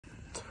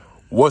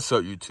What's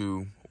up,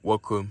 YouTube?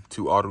 Welcome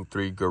to Auto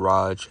 3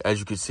 Garage. As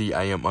you can see,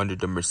 I am under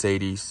the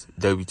Mercedes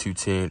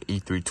W210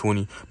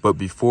 E320. But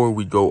before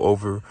we go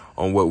over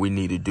on what we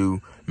need to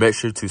do, make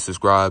sure to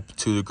subscribe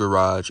to the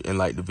garage and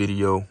like the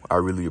video. I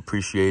really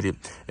appreciate it.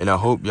 And I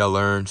hope y'all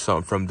learned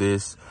something from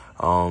this.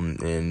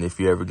 And if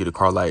you ever get a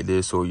car like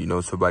this, or you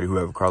know somebody who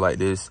have a car like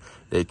this,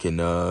 they can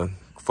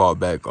fall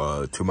back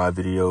to my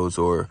videos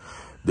or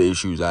the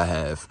issues I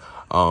have.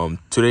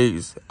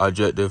 Today's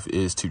objective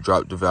is to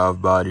drop the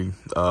valve body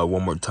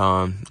one more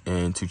time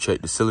and to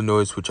check the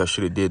solenoids, which I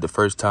should have did the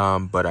first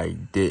time, but I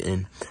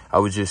didn't. I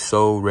was just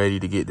so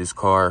ready to get this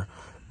car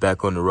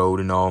back on the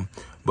road and all,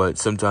 but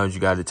sometimes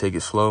you got to take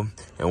it slow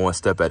and one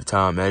step at a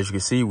time. As you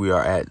can see, we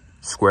are at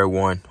square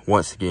one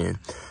once again.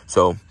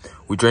 So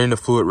we drain the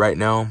fluid right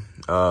now.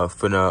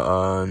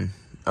 Finna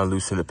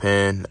unloosen the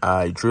pan.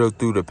 I drilled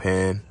through the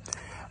pan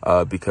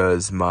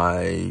because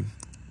my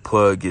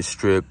plug is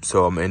stripped,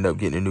 so I'm gonna end up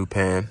getting a new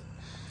pan.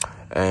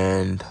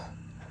 And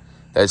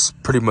that's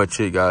pretty much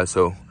it, guys.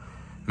 So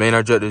main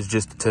objective is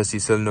just to test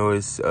these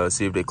solenoids,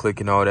 see if they click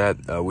and all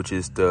that, which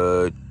is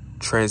the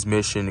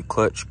transmission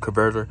clutch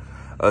converter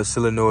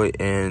solenoid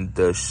and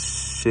the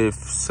shift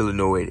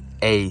solenoid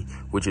A,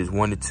 which is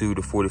 1 to 2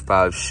 to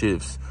 45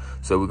 shifts.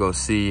 So we're gonna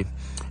see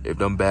if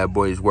them bad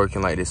boys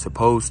working like they're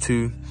supposed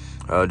to.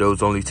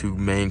 Those only two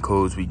main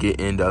codes we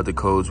get in. The other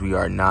codes we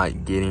are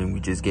not getting.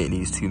 We just getting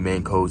these two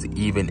main codes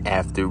even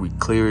after we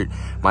clear it.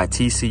 My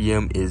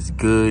TCM is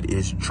good,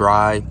 it's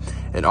dry,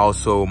 and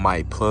also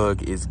my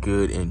plug is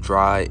good and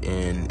dry,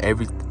 and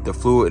the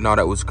fluid and all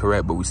that was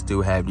correct, but we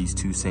still have these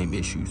two same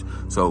issues.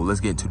 So let's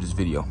get into this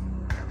video.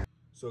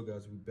 So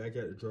guys, we're back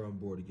at the drawing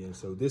board again.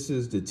 So this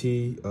is the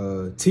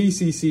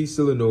TCC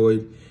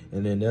solenoid,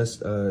 and then that's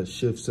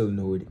shift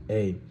solenoid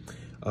A.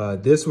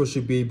 This one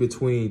should be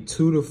between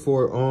 2 to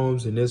 4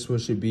 ohms, and this one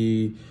should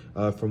be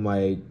from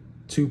like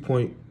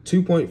 2.4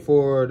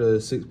 to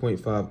 6.5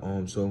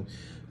 ohms. So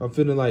I'm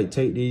finna like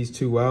take these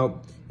two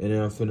out, and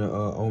then I'm finna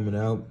ohm it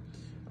out.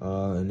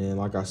 And then,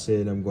 like I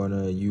said, I'm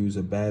gonna use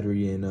a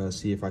battery and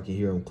see if I can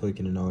hear them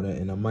clicking and all that.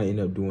 And I might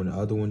end up doing the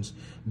other ones,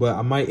 but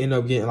I might end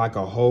up getting like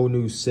a whole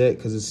new set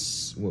because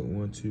it's what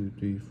 1, 2,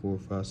 3, 4,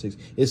 5, 6.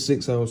 It's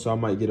 6 ohms, so I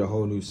might get a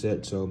whole new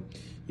set. So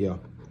yeah.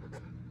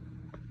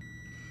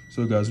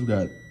 So guys, we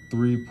got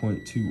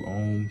 3.2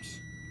 ohms,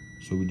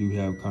 so we do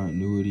have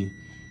continuity,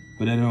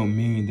 but that don't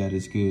mean that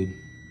it's good.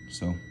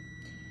 So,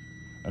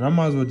 and I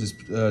might as well just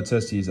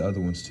test these other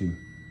ones too.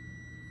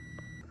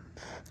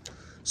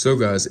 So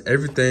guys,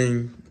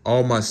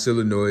 all my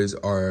solenoids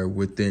are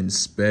within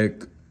spec,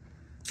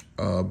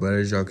 but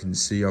as y'all can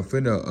see, I'm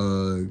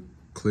finna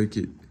click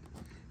it,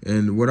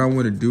 and what I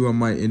want to do, I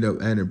might end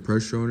up adding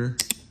pressure on her.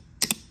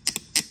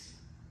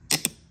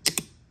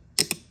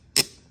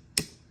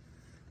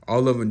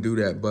 All of them do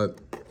that, but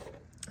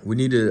we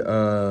need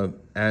to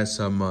add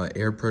some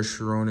air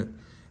pressure on it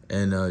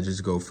and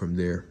just go from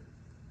there.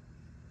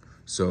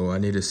 So I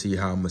need to see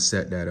how I'm gonna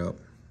set that up.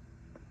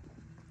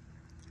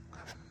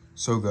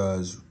 So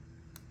guys,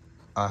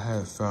 I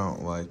have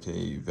found like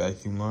a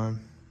vacuum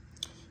line,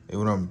 and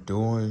what I'm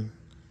doing,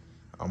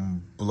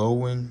 I'm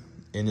blowing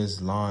in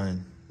this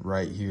line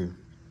right here.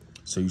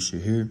 So you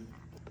should hear.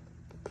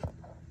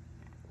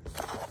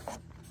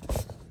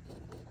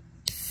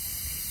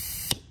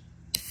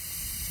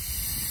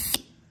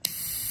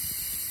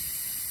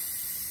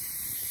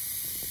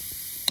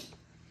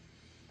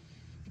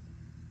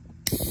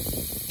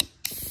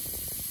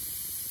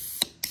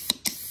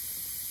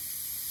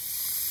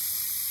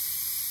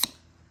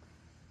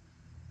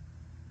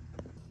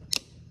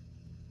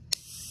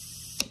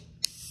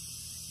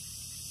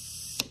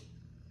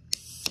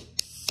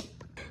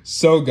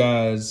 So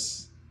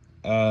guys,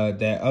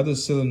 that other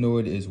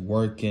solenoid is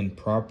working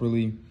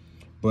properly,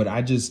 but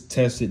I just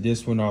tested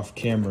this one off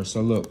camera.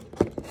 So look.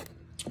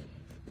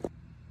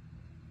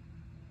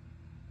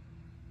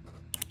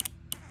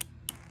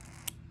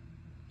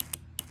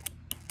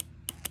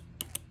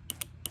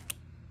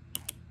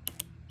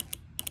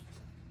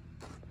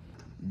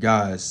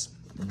 Guys,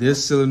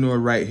 this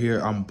solenoid right here,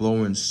 I'm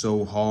blowing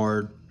so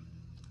hard,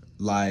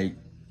 like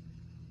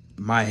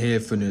my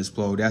head finna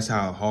explode. That's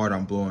how hard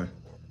I'm blowing.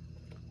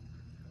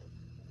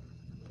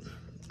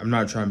 I'm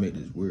not trying to make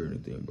this weird or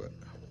anything, but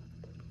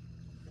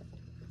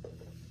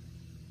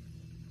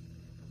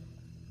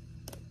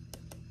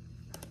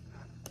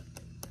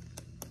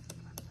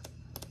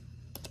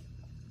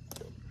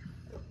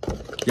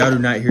y'all do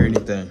not hear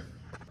anything.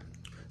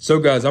 So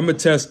guys, I'm gonna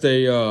test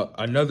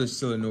another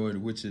solenoid,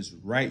 which is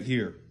right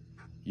here.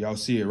 Y'all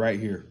see it right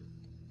here.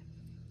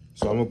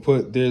 So I'm gonna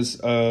put this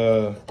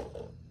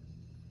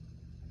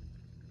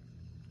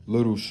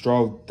little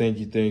straw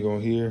thingy thing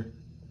on here.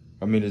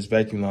 I mean, this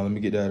vacuum line. Let me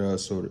get that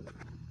sorted.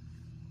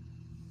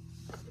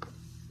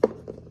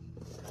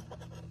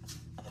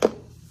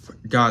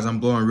 Guys,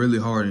 I'm blowing really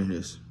hard in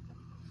this.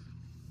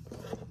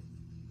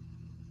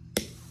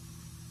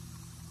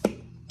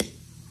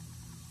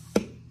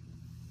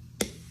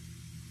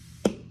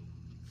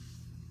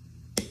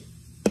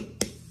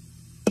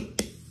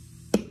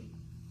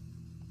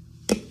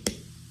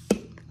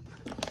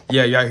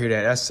 Yeah, y'all hear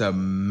that? That's a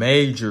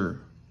major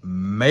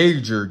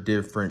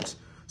difference.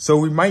 So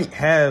we might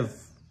have,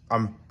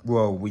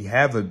 well, we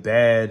have a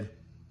bad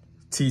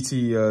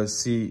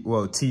TCC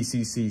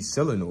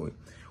solenoid.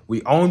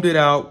 We owned it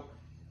out.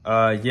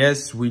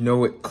 Yes, we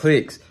know it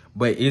clicks,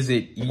 but is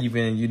it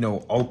even, you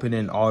know,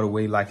 opening all the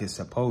way like it's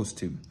supposed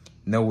to?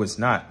 No, it's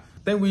not. I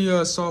think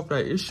we solved our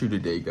issue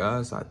today,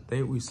 guys. I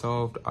think we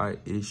solved our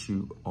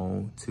issue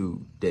on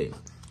today.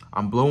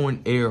 I'm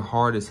blowing air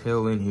hard as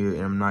hell in here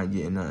and I'm not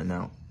getting nothing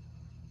out.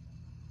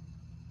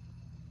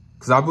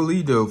 Cause I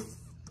believe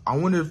I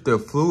wonder if the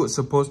fluid's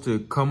supposed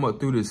to come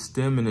up through the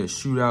stem and then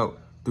shoot out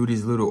through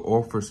these little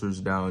orifices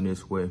down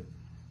this way.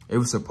 It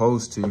was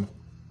supposed to.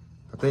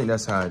 I think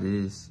that's how it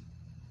is.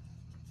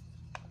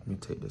 Let me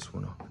take this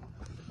one off.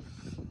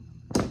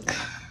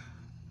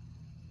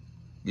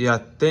 Yeah, I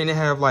think they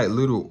have like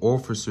little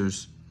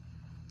orifices.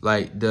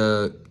 Like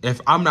if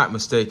I'm not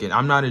mistaken,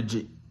 I'm not a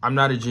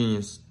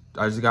genius.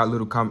 I just got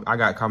I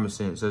got common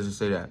sense. Let's just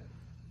say that.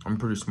 I'm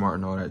pretty smart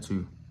and all that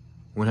too.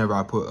 Whenever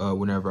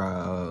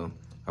I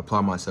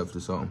apply myself to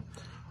something.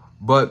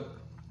 But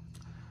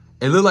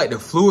it looked like the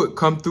fluid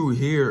come through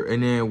here,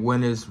 and then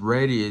when it's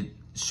ready, it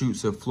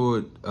shoots the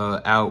fluid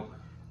out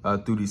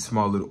through these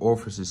small little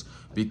orifices.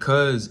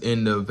 Because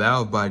in the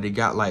valve body, they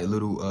got like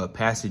little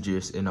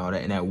passages and all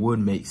that, and that would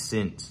make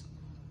sense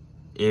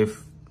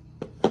if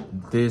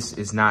this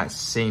is not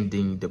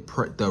sending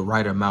the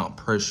right amount of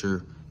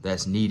pressure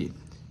that's needed,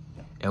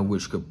 and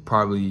which could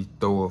probably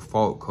throw a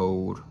fault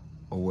code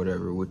or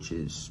whatever, which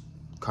is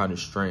kind of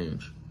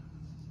strange.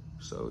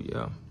 So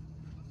yeah.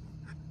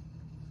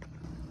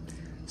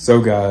 So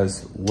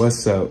guys,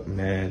 what's up,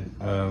 man?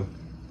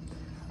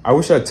 I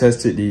wish I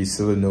tested these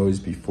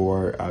solenoids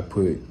before I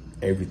put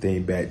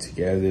everything back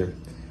together.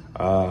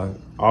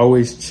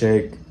 Always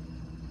check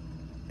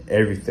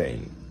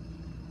everything,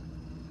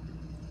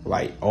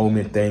 like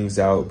ohming things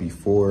out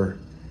before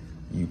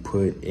you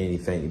put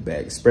anything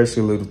back,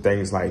 especially little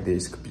things like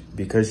this,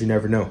 because you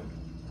never know.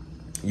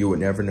 You would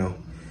never know.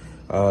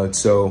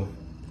 So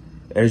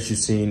as you've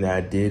seen, I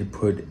did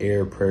put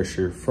air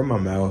pressure from my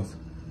mouth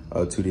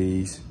to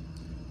these.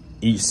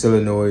 Each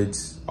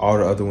solenoids, all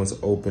the other ones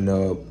open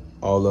up,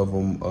 all of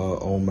them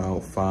ohm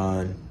out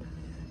fine.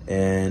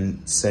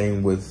 And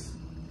same with,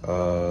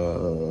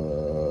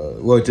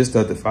 well, just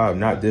the other 5,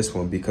 not this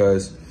one,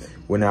 because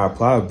when I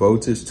apply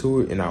voltage to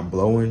it and I'm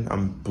blowing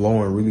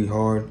really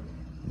hard,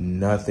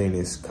 nothing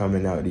is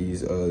coming out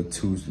these 2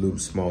 little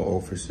small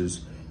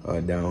orifices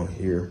down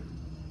here.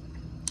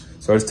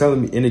 So it's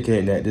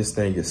indicating that this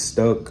thing is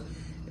stuck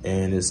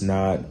and it's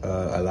not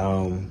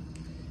allowing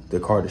the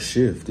car to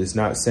shift. It's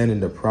not sending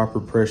the proper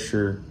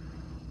pressure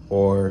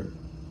or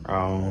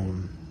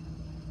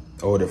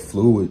the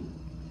fluid,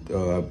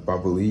 I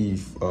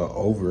believe,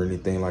 over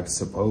anything like it's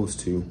supposed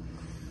to.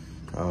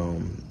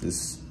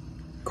 It's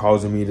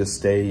causing me to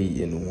stay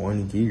in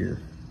one gear,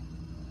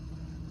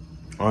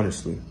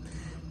 honestly.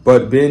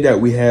 But being that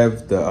we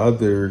have the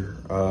other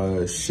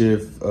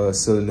shift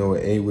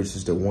solenoid A, which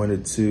is the 1 to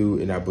 2,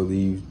 and I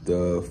believe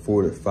the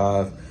 4 to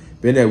 5,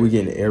 being that we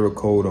get an error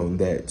code on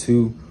that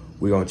too,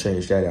 we're gonna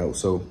change that out.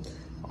 So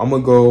I'm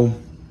gonna go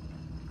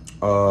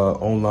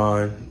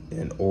online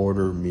and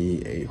order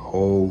me a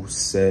whole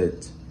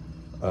set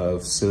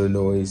of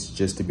solenoids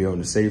just to be on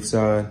the safe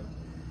side,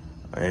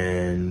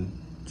 and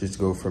just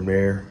go from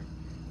there.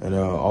 And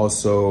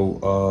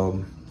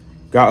also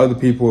got other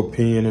people's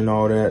opinion and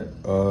all that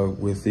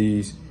with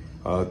these.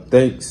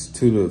 Thanks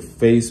to the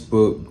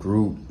Facebook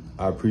group.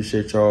 I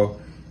appreciate y'all.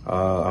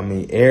 I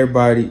mean,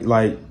 everybody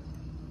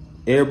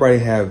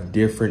have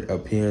different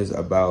opinions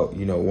about,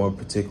 you know, one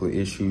particular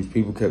issue.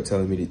 People kept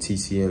telling me the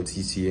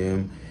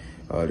TCM,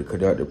 the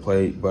conductor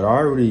plate, but I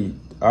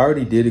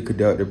already did a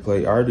conductor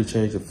plate. I already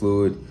changed the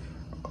fluid,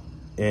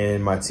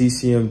 and my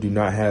TCM do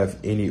not have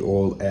any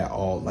oil at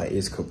all. Like,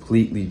 it's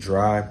completely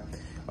dry.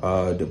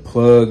 The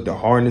plug, the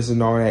harness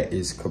and all that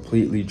is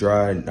completely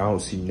dry, and I don't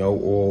see no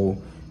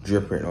oil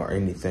dripping or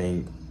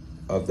anything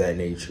of that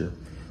nature.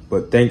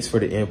 But thanks for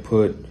the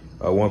input.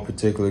 One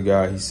particular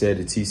guy, he said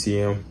the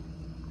TCM,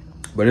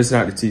 but it's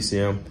not the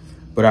TCM.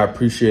 But I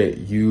appreciate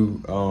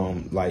you,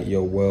 like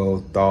your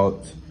well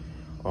thoughts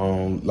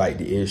on like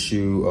the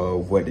issue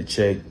of what to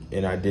check.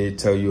 And I did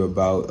tell you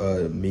about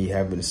me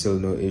having the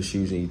solenoid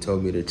issues, and you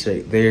told me to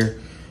check there.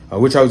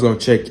 Which I was gonna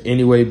check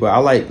anyway, but I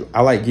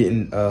like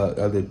getting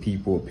other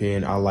people's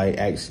opinion. I like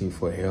asking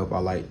for help. I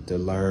like to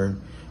learn.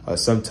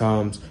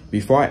 Sometimes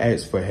before I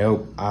ask for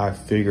help, I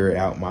figure it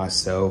out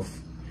myself.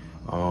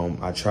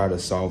 I try to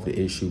solve the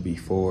issue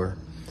before,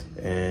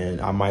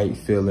 and I might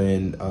fill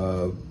in,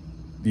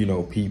 you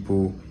know,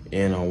 people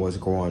in on what's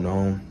going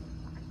on.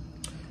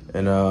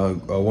 And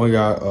one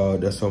guy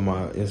that's on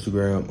my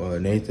Instagram,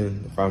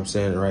 Nathan, if I'm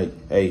saying it right,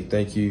 hey,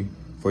 thank you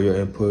for your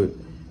input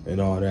and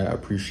all that. I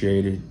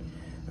appreciate it.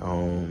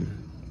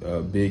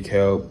 Big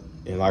help.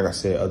 And like I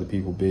said, other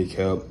people, big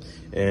help.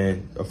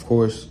 And of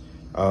course,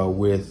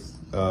 with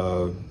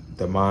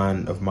the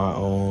mind of my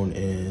own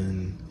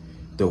and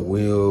the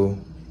will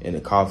and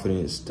the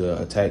confidence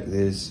to attack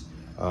this,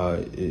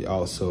 it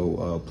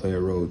also play a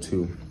role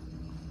too.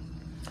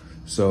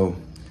 So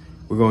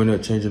we're going to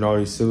end up changing all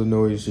these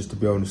solenoids just to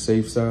be on the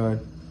safe side.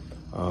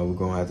 We're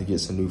going to have to get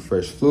some new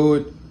fresh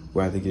fluid.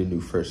 We'll have to get a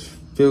new fresh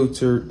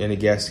filter and a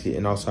gasket,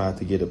 and also have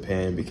to get a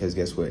pan because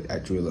guess what? I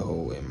drilled a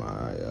hole in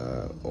my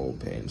old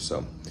pan.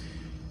 So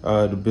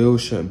the bill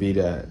shouldn't be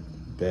that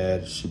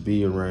bad. It should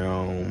be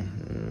around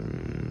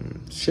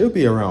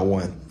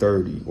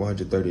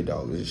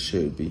 $130. It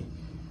should be.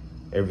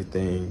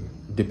 Everything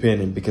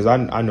depending, because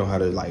I know how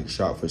to like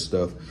shop for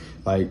stuff.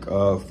 Like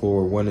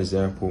for one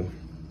example,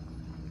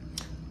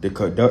 the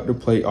conductor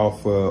plate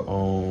off of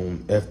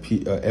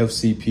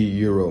FCP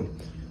Euro.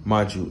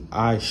 Mind you,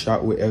 I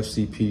shot with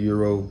FCP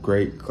Euro,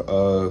 great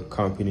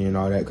company and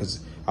all that,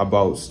 because I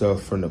bought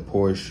stuff from the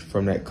Porsche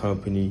from that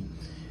company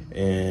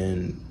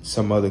and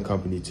some other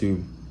company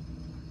too.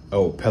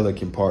 Oh,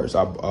 Pelican Parts.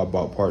 I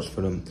bought parts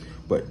for them,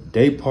 but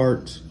they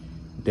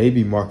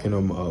be marking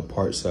them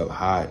parts up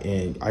high,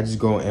 and I just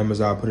go on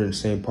Amazon, put in the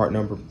same part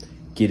number,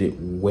 get it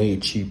way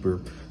cheaper.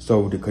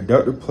 So the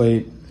conductor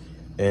plate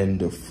and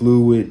the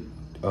fluid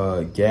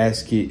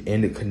gasket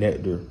and the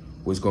connector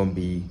was gonna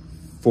be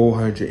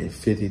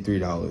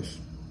 $453.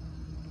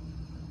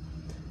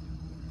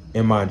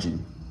 And mind you,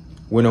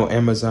 went on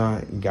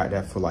Amazon and got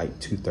that for like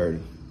 $230,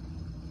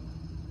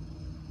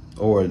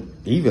 or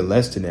even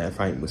less than that if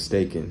I ain't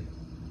mistaken.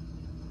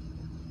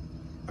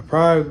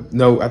 I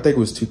think it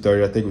was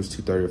 $230. I think it was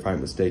 $230 if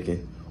I'm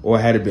mistaken, or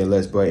it had to be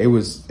less. But it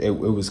was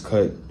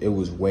cut. It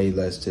was way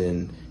less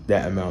than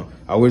that amount.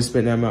 I would have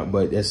spent that amount,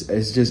 but it's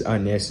just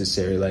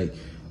unnecessary. Like,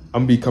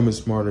 I'm becoming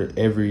smarter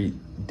every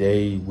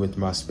day with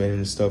my spending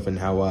and stuff, and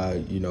how I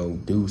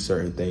do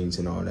certain things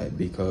and all that,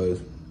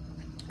 because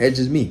it's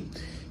just me.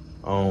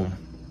 And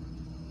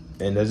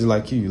that's just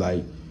like you.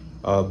 Like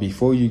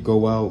before you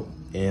go out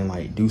and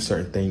like do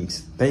certain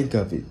things, think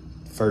of it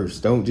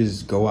first. Don't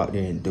just go out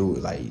there and do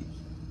it. Like,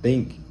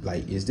 think,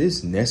 like, is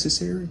this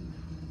necessary?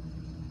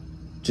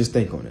 Just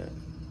think on that.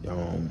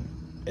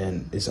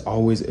 And it's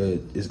always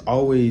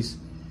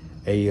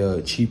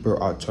a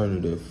cheaper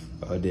alternative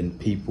than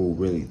people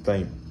really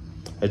think.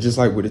 Just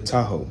like with the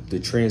Tahoe, the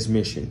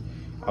transmission,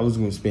 I was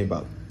going to spend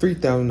about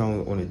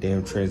 $3,000 on a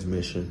damn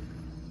transmission,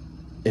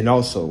 and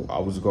also I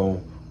was going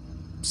to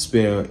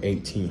spend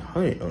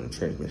 $1,800 on the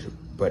transmission,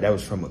 but that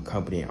was from a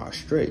company in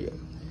Australia,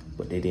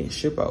 but they didn't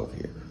ship out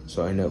here.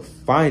 So I ended up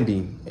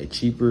finding a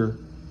cheaper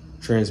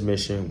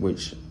transmission,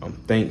 which I'm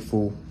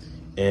thankful,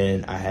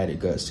 and I had the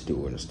guts to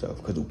do it and stuff,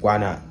 because why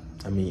not?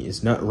 I mean,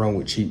 it's nothing wrong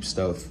with cheap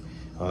stuff.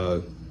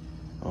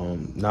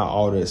 Not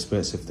all the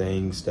expensive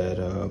things that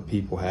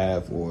people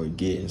have or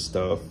get and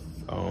stuff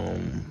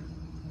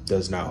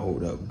does not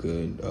hold up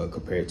good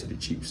compared to the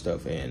cheap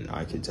stuff, and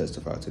I can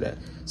testify to that.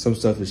 Some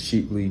stuff is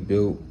cheaply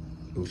built,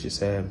 which is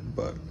sad,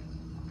 but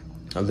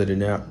other than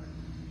that,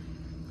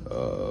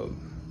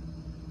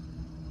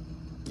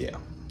 yeah,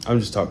 I'm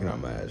just talking out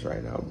my ass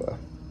right now, but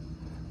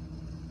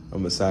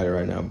I'm excited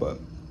right now, but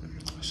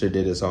I should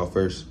did this all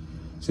first.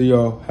 So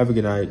y'all, have a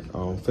good night.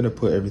 Finna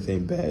put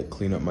everything back,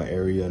 clean up my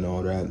area and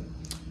all that,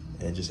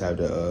 and just have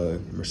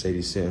the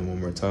Mercedes sitting one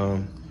more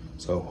time.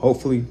 So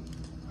hopefully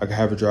I can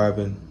have it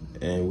driving,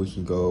 and I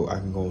can go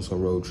on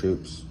some road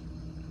trips.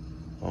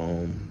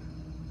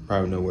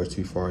 Probably nowhere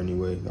too far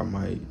anyway. I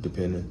might,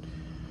 depending,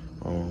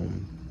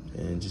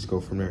 and just go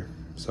from there.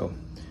 So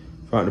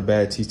found a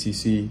bad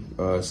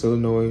TTC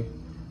solenoid.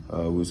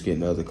 We was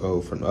getting the other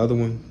code from the other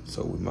one,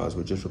 so we might as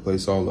well just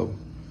replace all of them.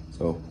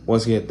 So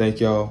once again, thank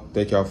y'all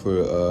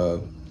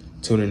for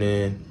tuning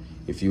in.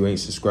 If you ain't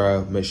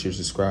subscribed, make sure to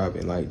subscribe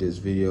and like this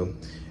video,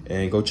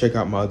 and go check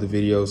out my other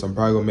videos. I'm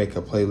probably gonna make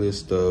a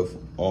playlist of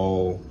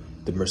all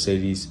the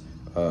Mercedes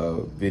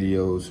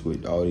videos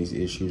with all these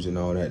issues and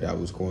all that I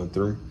was going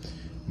through.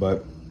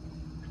 But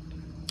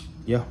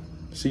yeah,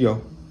 see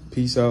y'all.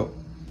 Peace out.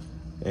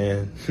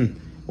 And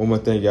one more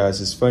thing, guys.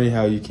 It's funny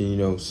how you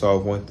can,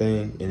 solve one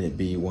thing and it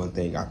be one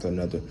thing after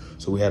another.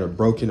 So we had a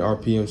broken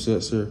RPM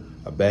sensor,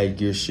 a bad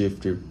gear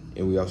shifter,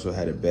 and we also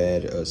had a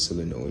bad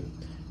solenoid.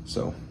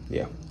 So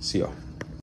yeah, see y'all.